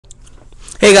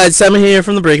Hey guys, Simon here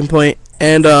from The Breaking Point,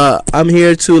 and I'm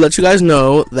here to let you guys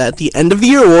know that the end of the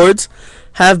year awards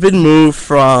have been moved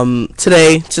from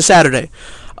today to Saturday.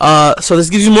 So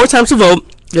this gives you more time to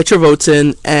vote, get your votes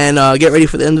in, and get ready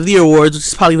for the end of the year awards, which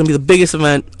is probably going to be the biggest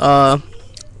event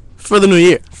for the new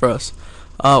year for us.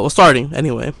 Well, starting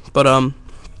anyway, but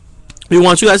we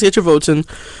want you guys to get your votes in.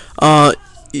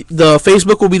 The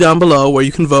Facebook will be down below where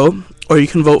you can vote, or you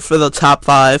can vote for the top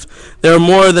 5. There are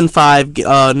more than 5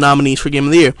 nominees for Game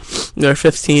of the Year. There are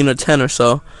 15 or 10 or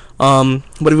so. But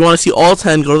if you want to see all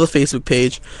 10, go to the Facebook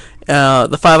page.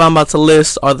 The 5 I'm about to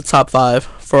list are the top 5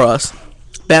 for us: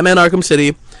 Batman Arkham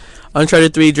City,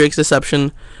 Uncharted 3, Drake's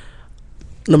Deception.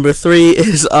 Number 3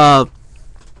 is oh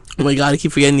my god, I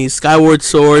keep forgetting these: Skyward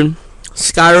Sword,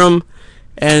 Skyrim,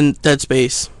 and Dead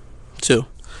Space 2.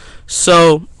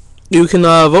 So you can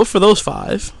vote for those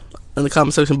 5 in the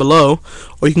comment section below,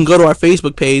 or you can go to our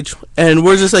Facebook page, and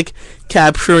we're just like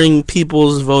capturing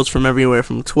people's votes from everywhere,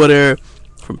 from Twitter,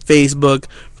 from Facebook,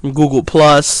 from Google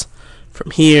Plus,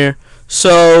 from here.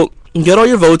 So get all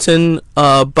your votes in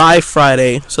by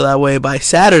Friday, so that way by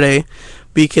Saturday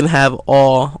we can have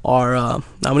all our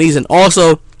nominees. And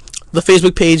also, the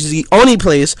Facebook page is the only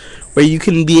place where you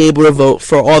can be able to vote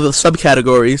for all the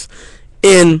subcategories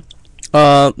in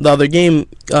the other game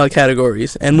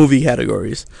categories and movie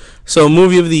categories. So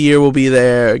movie of the year will be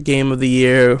there, game of the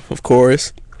year, of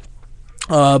course,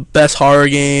 best horror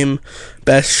game,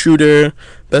 best shooter,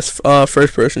 best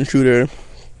first person shooter,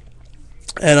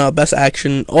 and best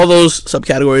action. All those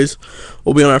subcategories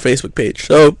will be on our Facebook page.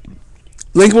 So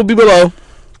link will be below.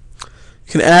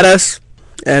 You can add us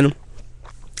and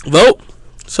vote.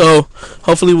 So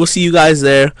hopefully we'll see you guys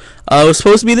there. It was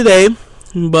supposed to be today,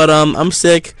 but I'm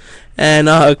sick, and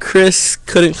Chris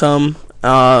couldn't come.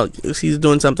 He's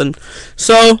doing something,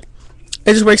 so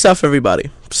it just works out for everybody.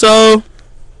 So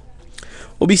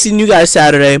we'll be seeing you guys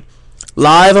Saturday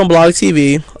live on Blog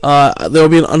TV. There will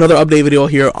be another update video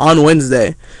here on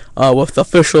Wednesday with the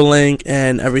official link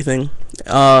and everything.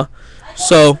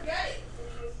 So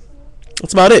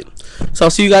that's about it. So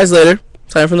I'll see you guys later.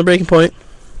 Time from The Breaking Point.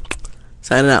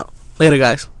 Signing out. Later,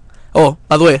 guys. Oh,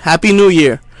 by the way, Happy New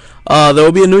Year. There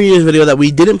will be a New Year's video that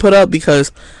we didn't put up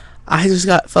because I just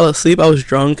fell asleep. I was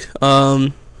drunk.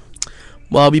 Well,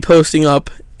 I'll be posting up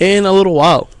in a little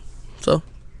while.